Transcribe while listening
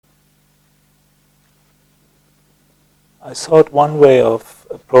I thought one way of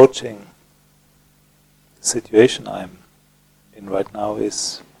approaching the situation I'm in right now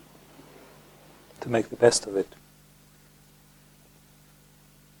is to make the best of it.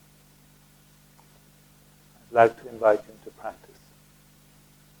 I'd like to invite you into practice.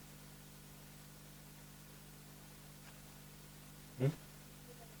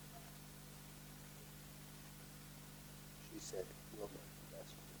 She said, "You'll make the best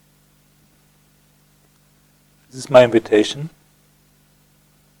of it." This is my invitation.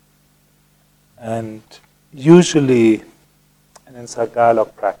 And usually, an inside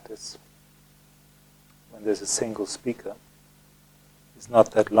dialogue practice, when there's a single speaker, is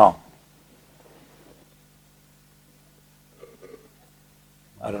not that long.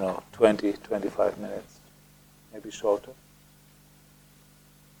 I don't know, 20, 25 minutes, maybe shorter.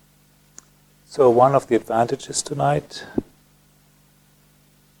 So one of the advantages tonight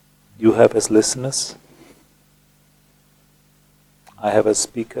you have as listeners, I have as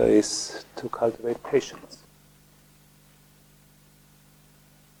speaker, is to cultivate patience.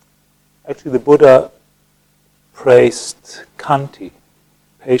 Actually, the Buddha praised Khanti,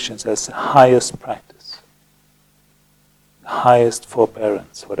 patience, as the highest practice, the highest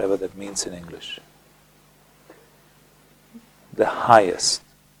forbearance, whatever that means in English. The highest.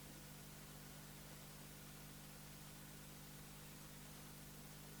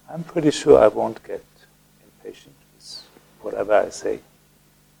 I'm pretty sure I won't get impatient with whatever I say.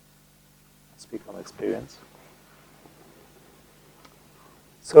 I speak from experience.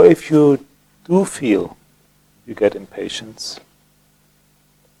 So if you do feel you get impatience,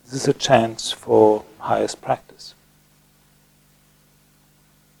 this is a chance for highest practice.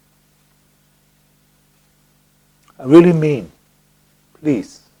 I really mean,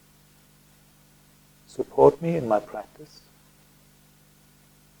 please, support me in my practice,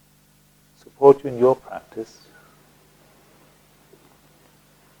 support you in your practice.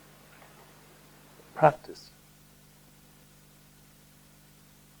 Practice.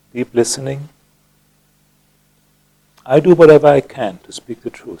 Deep listening. I do whatever I can to speak the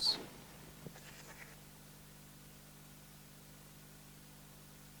truth.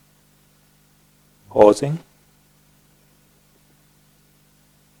 Pausing.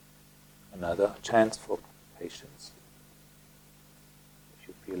 Another chance for patience. If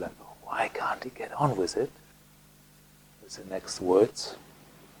you feel like, oh, why can't he get on with it? With the next words.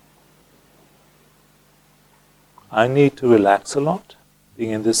 I need to relax a lot,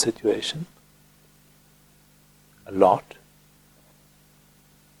 being in this situation. A lot.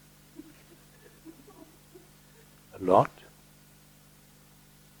 A lot.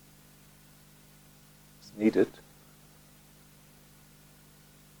 It's needed.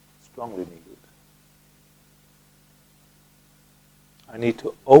 Strongly needed. I need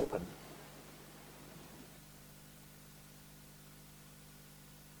to open.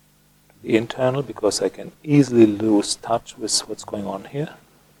 The internal, because I can easily lose touch with what's going on here.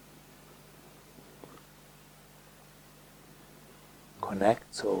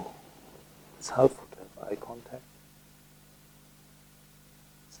 Connect, so it's helpful to have eye contact.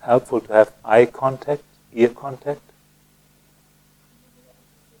 It's helpful to have eye contact, ear contact.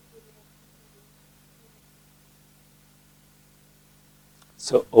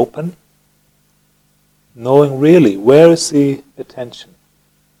 So open, knowing really where is the attention.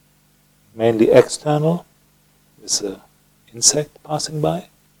 Mainly external, with an insect passing by.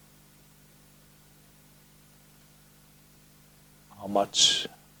 How much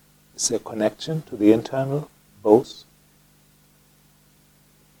is there connection to the internal? Both.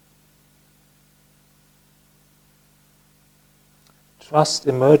 Trust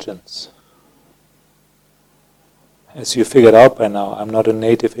emergence. As you figured out by now, I'm not a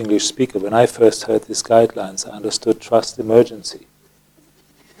native English speaker. When I first heard these guidelines, I understood trust emergency.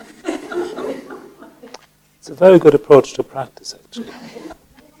 It's a very good approach to practice, actually,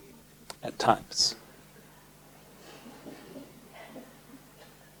 at times.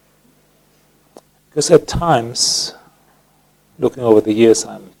 Because at times, looking over the years,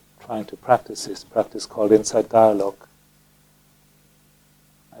 I'm trying to practice this practice called Insight Dialogue.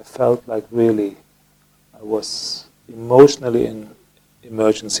 I felt like really I was emotionally in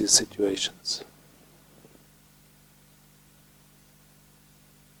emergency situations.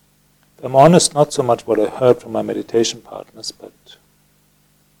 If I'm honest, not so much what I heard from my meditation partners, but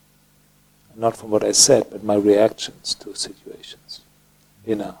not from what I said, but my reactions to situations,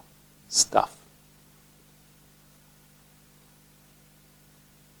 inner stuff.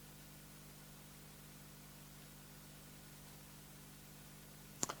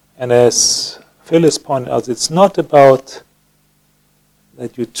 And as Phyllis pointed out, it's not about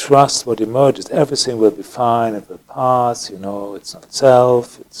that you trust what emerges. Everything will be fine, it will pass, it's not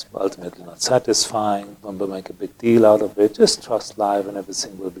self, it's ultimately not satisfying, don't make a big deal out of it, just trust life and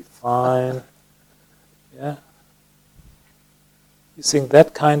everything will be fine. Yeah? You think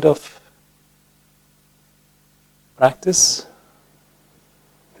that kind of practice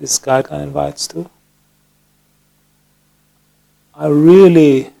this guideline invites to? I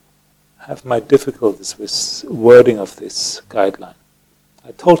really have my difficulties with wording of this guideline.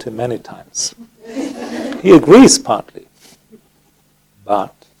 I told him many times. He agrees partly,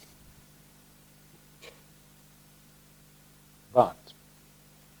 but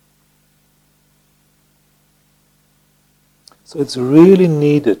so it's really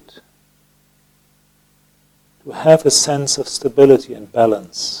needed to have a sense of stability and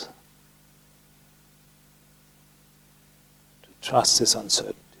balance, to trust this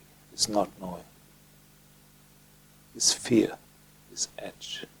uncertainty, this not knowing, this fear, this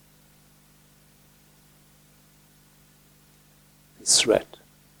edge, this threat.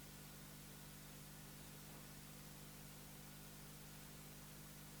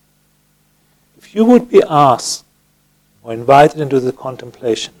 If you would be asked or invited into the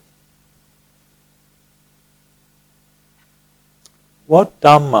contemplation, what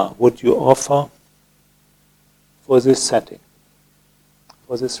Dhamma would you offer for this setting,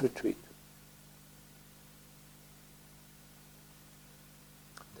 for this retreat?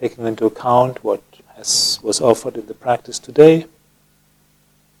 Taking into account what was offered in the practice today,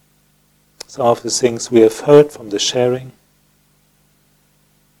 some of the things we have heard from the sharing,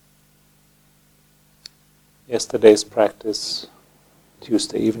 yesterday's practice,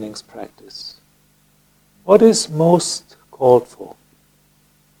 Tuesday evening's practice. What is most called for?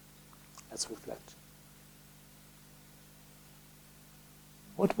 Let's reflect.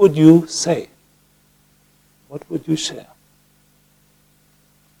 What would you say? What would you share?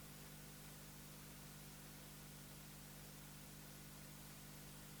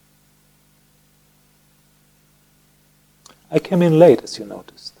 I came in late, as you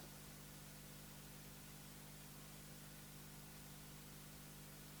noticed.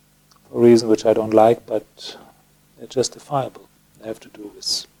 For a reason which I don't like, but they're justifiable. They have to do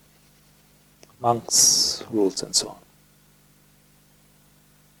with monks' rules and so on.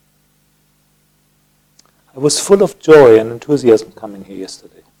 I was full of joy and enthusiasm coming here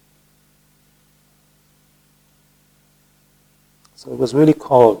yesterday. So it was really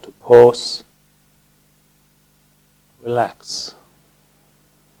called to pause, relax,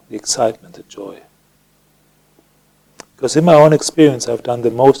 the excitement, the joy. Because in my own experience, I've done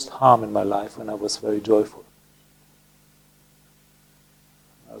the most harm in my life when I was very joyful.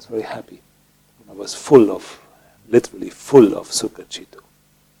 I was very happy. When I was literally full of Sukhacitto.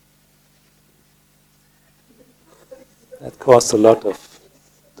 That caused a lot of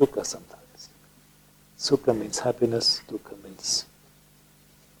dukkha sometimes. Sukha means happiness, dukkha means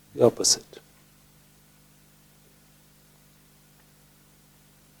the opposite.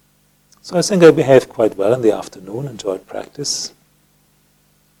 So I think I behaved quite well in the afternoon, enjoyed practice.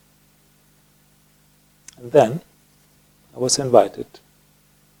 And then I was invited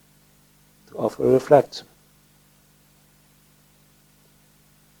to offer a reflection.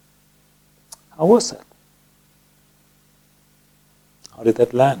 How was that? How did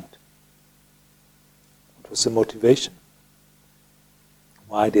that land? What was the motivation?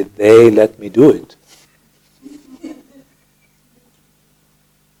 Why did they let me do it?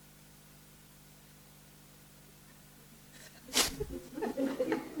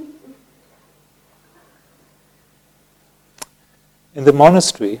 In the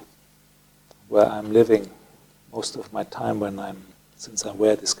monastery, where I'm living most of my time since I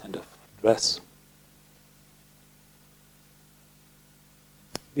wear this kind of dress,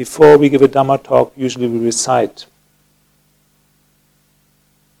 before we give a Dhamma talk, usually we recite,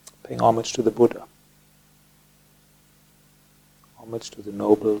 paying homage to the Buddha, homage to the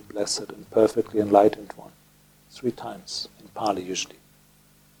noble, blessed, and perfectly enlightened one, 3 times in Pali usually.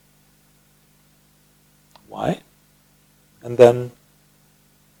 Why? And then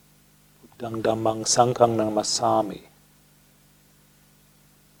Buddhang Dhammang Sanghang Namassami,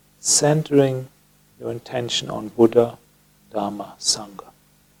 centering your intention on Buddha, Dhamma, Sangha.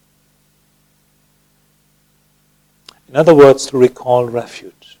 In other words, to recall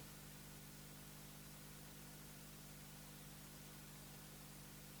refuge.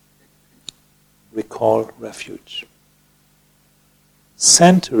 Recall refuge.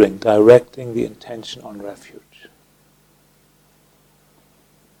 Centering, directing the intention on refuge.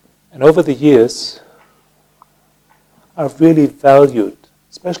 And over the years, I've really valued,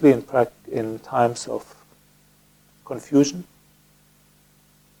 especially in times of confusion,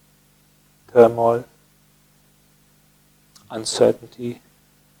 turmoil, uncertainty.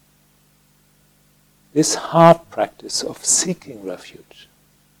 This heart practice of seeking refuge.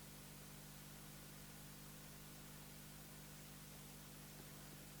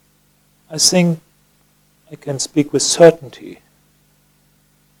 I think I can speak with certainty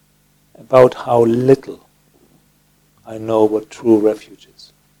about how little I know what true refuge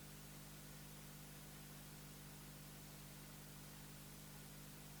is.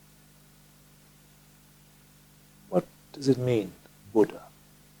 What does it mean, Buddha?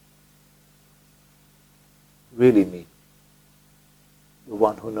 Really mean? The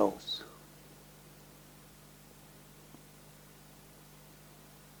one who knows.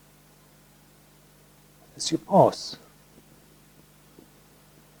 As you pause,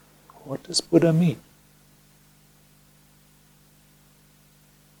 what does Buddha mean?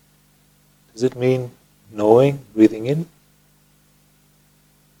 Does it mean knowing, breathing in?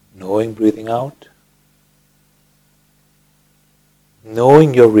 Knowing, breathing out?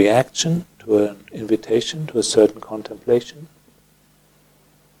 Knowing your reaction to an invitation, to a certain contemplation?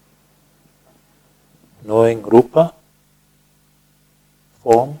 Knowing rupa,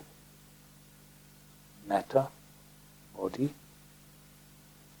 form, matter, body?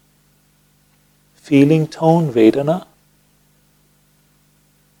 Feeling tone, vedana?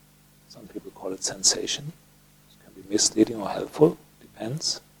 Some people call it sensation. It can be misleading or helpful,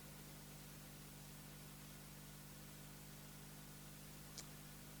 depends.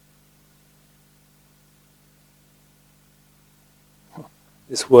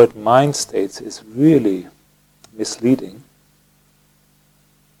 This word mind states is really misleading.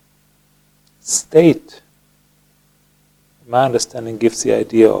 State, in my understanding, gives the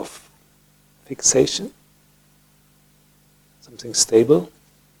idea of fixation, something stable.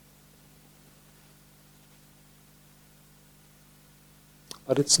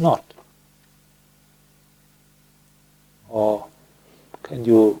 But it's not. Or can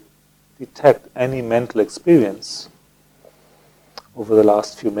you detect any mental experience over the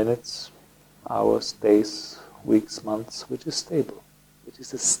last few minutes, hours, days, weeks, months, which is stable, which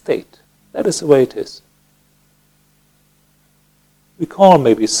is a state? That is the way it is. Recall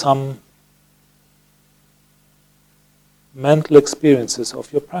maybe some mental experiences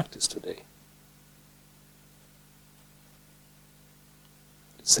of your practice today.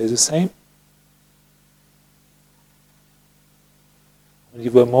 Say the same. When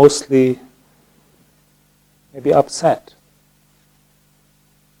you were mostly maybe upset,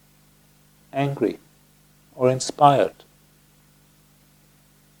 angry, or inspired,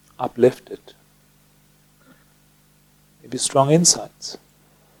 uplifted, maybe strong insights,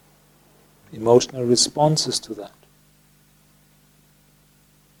 emotional responses to that.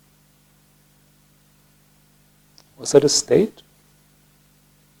 Was that a state?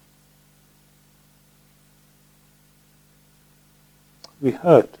 We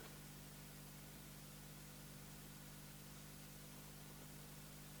heard.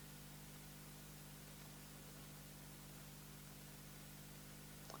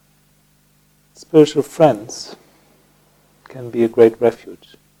 Spiritual friends can be a great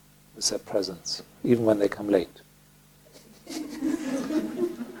refuge with their presence, even when they come late.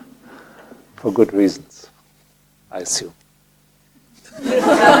 For good reasons, I assume.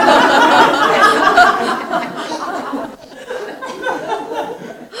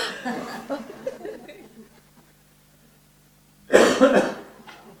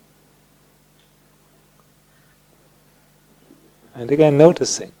 And again,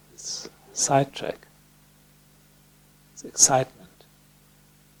 noticing this sidetrack, this excitement,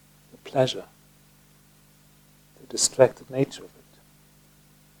 the pleasure, the distracted nature of it.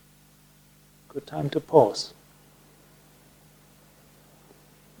 Good time to pause.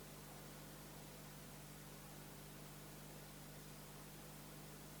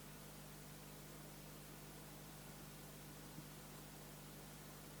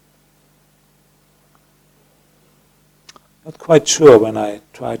 Not quite sure when I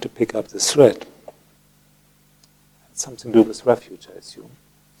tried to pick up the thread. It had something to do with refuge, I assume.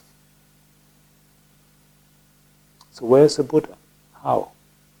 So where's the Buddha? How?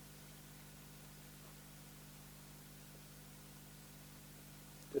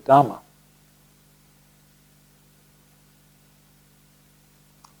 The Dharma.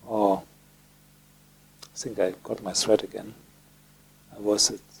 Oh, I think I got my thread again. I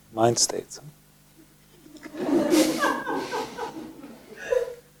was at mind states.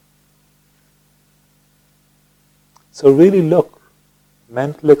 So really look,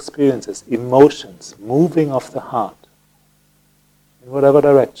 mental experiences, emotions, moving of the heart, in whatever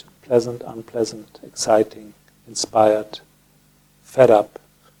direction, pleasant, unpleasant, exciting, inspired, fed up,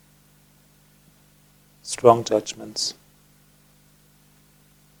 strong judgments.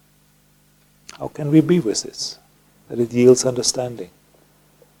 How can we be with this? That it yields understanding.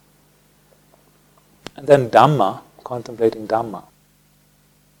 And then Dhamma, contemplating Dhamma.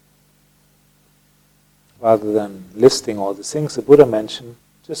 Rather than listing all the things the Buddha mentioned,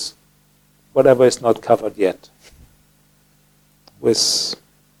 just whatever is not covered yet. With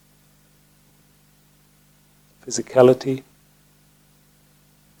physicality,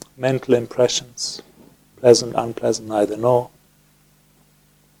 mental impressions, pleasant, unpleasant, neither nor,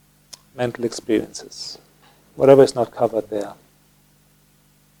 mental experiences, whatever is not covered there.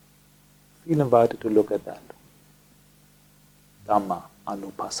 Feel invited to look at that. Dhamma,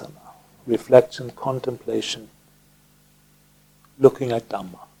 anupassana, reflection, contemplation, looking at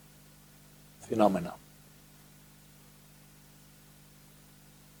Dhamma, phenomena.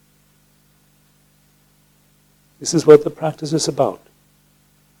 This is what the practice is about.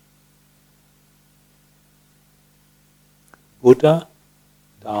 Buddha,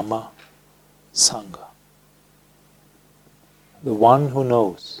 Dhamma, Sangha. The one who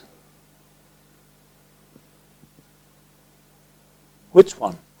knows. Which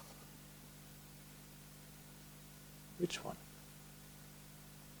one? Which one?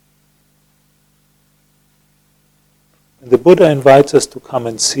 When the Buddha invites us to come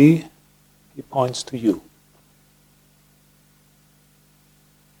and see, he points to you.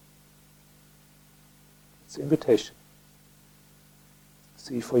 It's an invitation.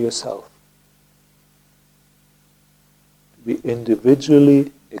 See for yourself. To be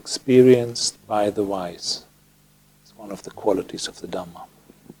individually experienced by the wise. It's one of the qualities of the Dhamma.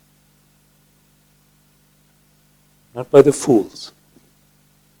 Not by the fools.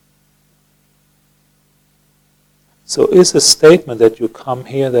 So is a statement that you come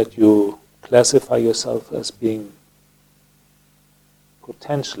here, that you classify yourself as being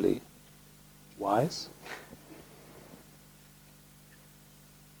potentially wise?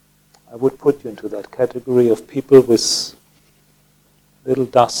 I would put you into that category of people with little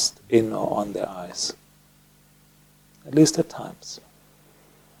dust in or on their eyes. At least at times.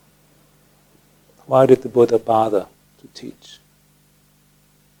 Why did the Buddha bother to teach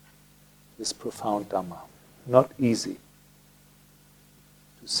this profound Dhamma? Not easy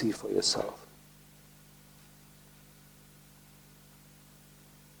to see for yourself.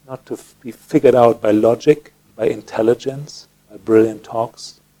 Not to be figured out by logic, by intelligence, by brilliant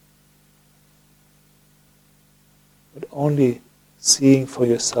talks, but only seeing for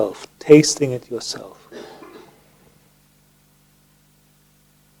yourself, tasting it yourself.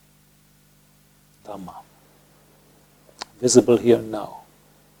 Dhamma. Visible here and now.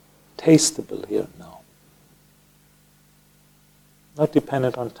 Tasteable here and now. Not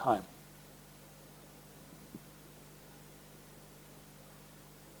dependent on time.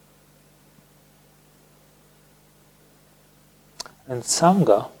 And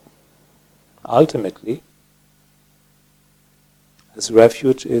Sangha, ultimately, as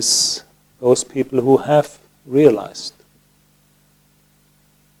refuge is those people who have realized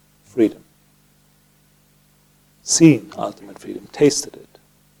freedom, seen ultimate freedom, tasted it.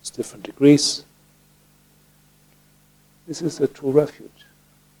 It's different degrees. This is a true refuge.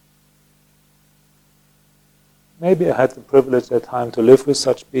 Maybe I had the privilege at time to live with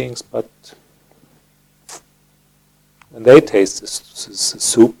such beings, but when they taste the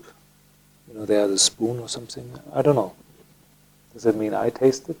soup, they are the spoon or something, I don't know. Does it mean I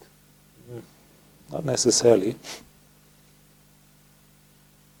taste it? Not necessarily.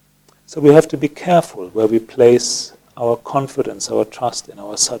 So we have to be careful where we place our confidence, our trust in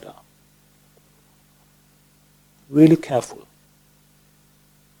our saddha. Really careful.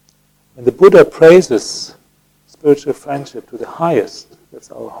 When the Buddha praises spiritual friendship to the highest,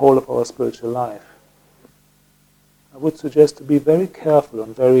 that's our whole of our spiritual life, I would suggest to be very careful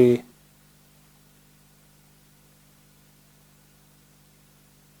and very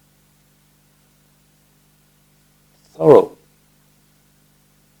thorough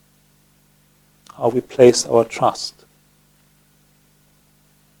how we place our trust.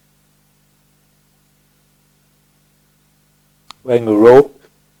 Wearing a rope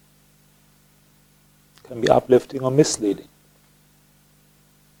can be uplifting or misleading.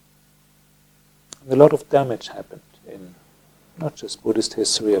 And a lot of damage happened in not just Buddhist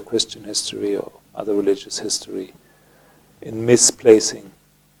history or Christian history or other religious history in misplacing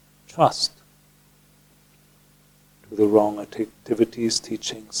trust to the wrong activities,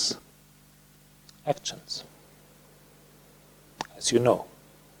 teachings, actions. As you know,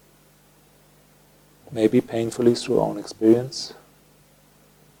 maybe painfully through own experience.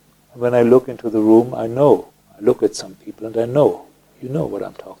 When I look into the room, I know. I look at some people and I know. You know what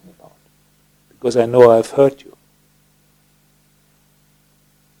I'm talking about. because I know I've hurt you.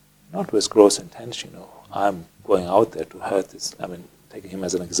 Not with gross intention, I'm going out there to hurt this, taking him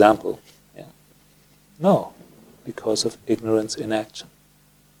as an example. Yeah. No, because of ignorance in action.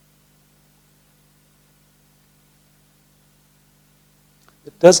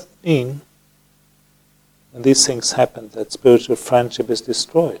 It doesn't mean when these things happen that spiritual friendship is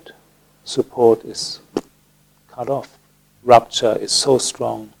destroyed, support is cut off, rupture is so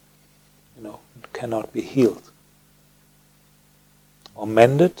strong, it cannot be healed. Or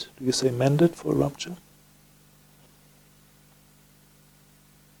mended, do you say mended for rupture?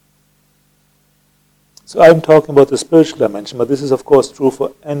 So I'm talking about the spiritual dimension, but this is of course true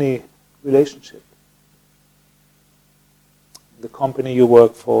for any relationship. The company you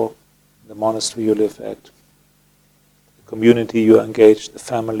work for, the monastery you live at, the community you are engaged, the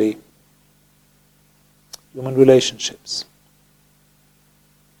family, human relationships.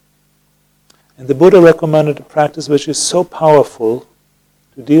 And the Buddha recommended a practice which is so powerful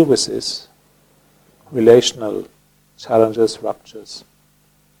to deal with this relational challenges, ruptures,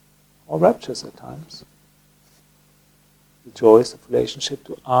 or ruptures at times. The joys of relationship,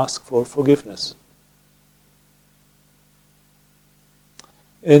 to ask for forgiveness.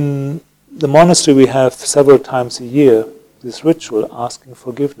 In the monastery we have several times a year this ritual asking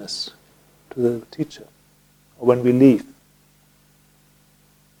forgiveness to the teacher, or when we leave.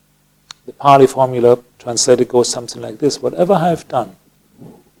 The Pali formula translated goes something like this: whatever I have done,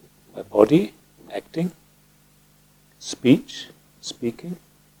 by body, acting, speech, speaking,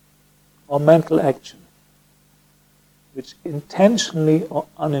 or mental action, which intentionally or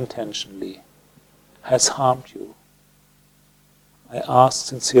unintentionally has harmed you, I ask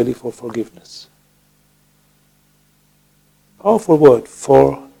sincerely for forgiveness. Powerful word,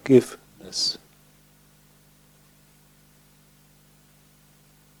 forgiveness.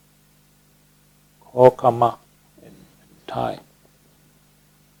 Kokama in Thai.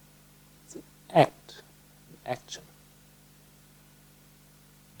 It's an act, an action.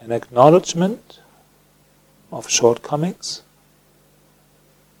 An acknowledgement of shortcomings,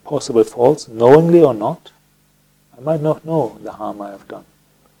 possible faults, knowingly or not. I might not know the harm I have done,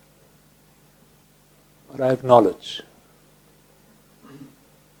 but I acknowledge.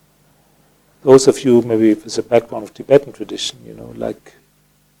 Those of you maybe with a background of Tibetan tradition, like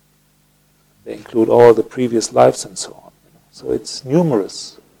they include all the previous lives and so on. So it's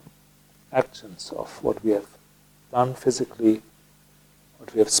numerous actions of what we have done physically,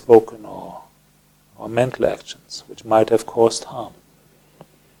 what we have spoken, or mental actions which might have caused harm.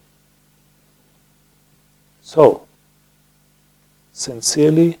 So,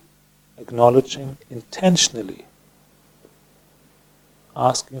 sincerely acknowledging, intentionally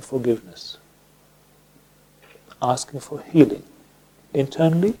asking forgiveness, asking for healing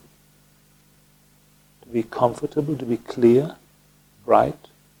internally, to be comfortable, to be clear, bright,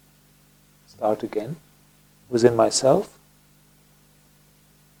 start again within myself.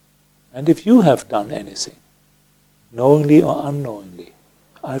 And if you have done anything, knowingly or unknowingly,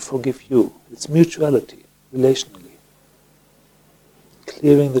 I forgive you. It's mutuality, relationally.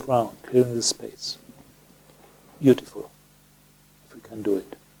 Clearing the ground, clearing the space. Beautiful, if we can do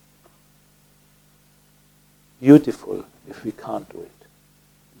it. Beautiful if we can't do it,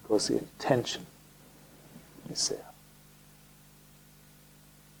 because the intention is there.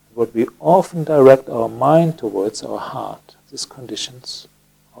 What we often direct our mind towards, our heart, these conditions,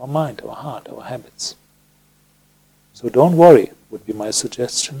 our mind, our heart, our habits. So don't worry, would be my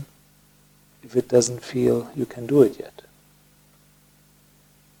suggestion, if it doesn't feel you can do it yet.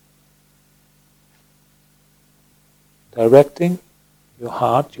 Directing your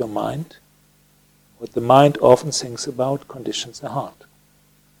heart, your mind, what the mind often thinks about conditions the heart.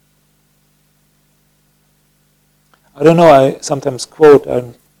 I don't know, I sometimes quote, I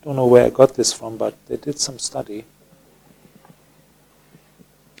don't know where I got this from, but they did some study.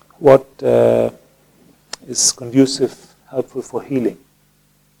 What is conducive, helpful for healing.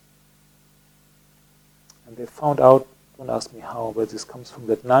 And they found out, don't ask me how, where this comes from,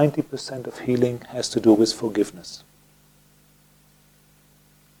 that 90% of healing has to do with forgiveness.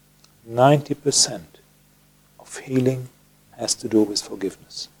 90% of healing has to do with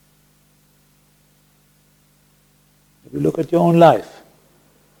forgiveness. Maybe look at your own life,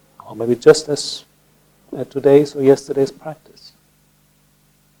 or maybe just as at today's or yesterday's practice.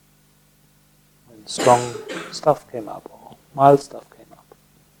 When strong stuff came up, or mild stuff came up.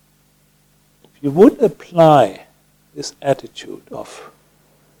 If you would apply this attitude of,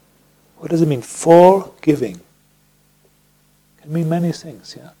 what does it mean? Forgiving. It can mean many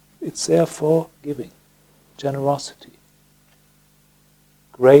things, yeah? It's there for giving, generosity,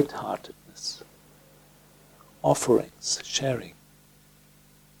 great-heartedness, offerings, sharing.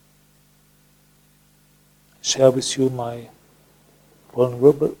 Share with you my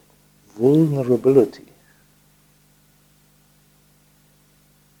vulnerability.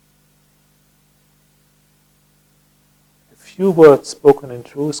 A few words spoken in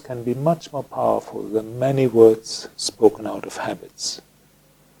truth can be much more powerful than many words spoken out of habits.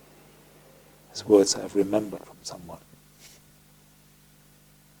 As words I have remembered from someone,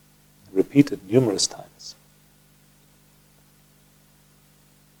 repeated numerous times.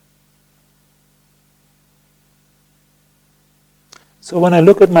 So when I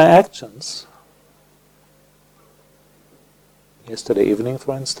look at my actions, yesterday evening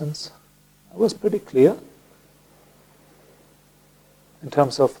for instance, I was pretty clear in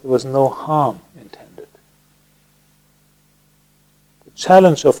terms of there was no harm intended. The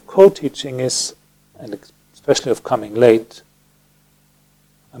challenge of co-teaching is, and especially of coming late,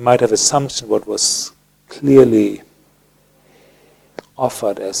 I might have assumption what was clearly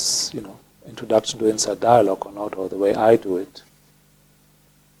offered as, introduction to insight dialogue or not, or the way I do it,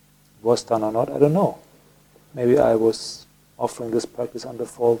 was done or not, I don't know. Maybe I was offering this practice under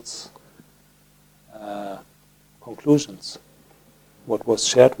false conclusions. What was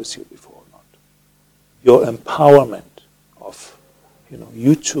shared with you before or not. Your empowerment of,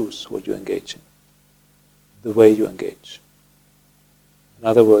 you choose what you engage in, the way you engage. In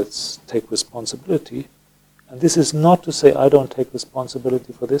other words, take responsibility. And this is not to say I don't take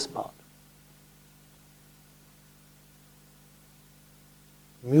responsibility for this part.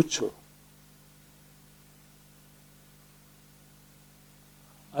 Mutual.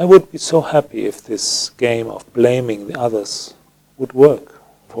 I would be so happy if this game of blaming the others would work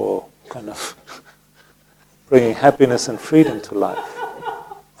for kind of bringing happiness and freedom to life.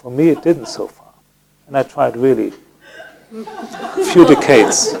 For me it didn't so far. And I tried really a few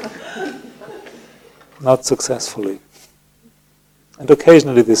decades, not successfully. And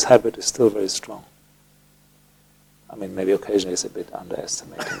occasionally this habit is still very strong. I mean, maybe occasionally it's a bit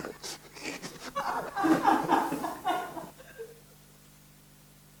underestimating, but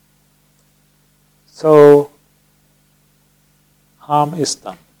so harm is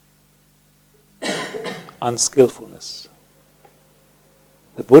done. Unskillfulness.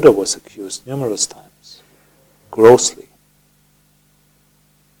 The Buddha was accused numerous times, grossly,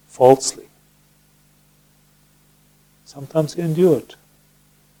 falsely. Sometimes he endured.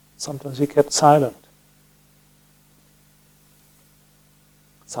 Sometimes he kept silent.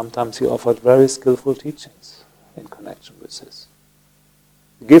 Sometimes he offered very skillful teachings in connection with this.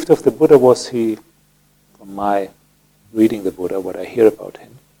 The gift of the Buddha was from my reading the Buddha, what I hear about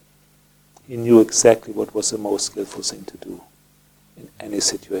him, he knew exactly what was the most skillful thing to do in any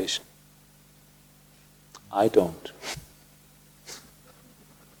situation. I don't.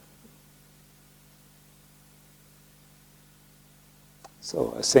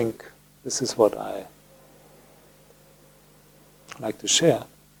 So I think this is what I like to share.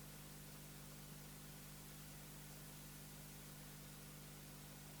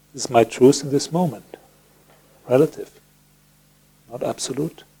 This is my truth in this moment. Relative, not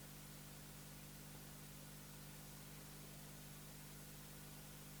absolute.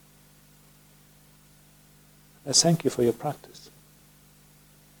 I thank you for your practice.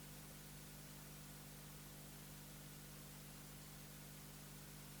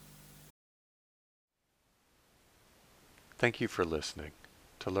 Thank you for listening.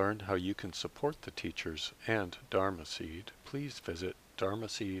 To learn how you can support the teachers and Dharma Seed, please visit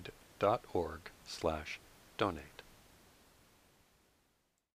dharmaseed.org/donate.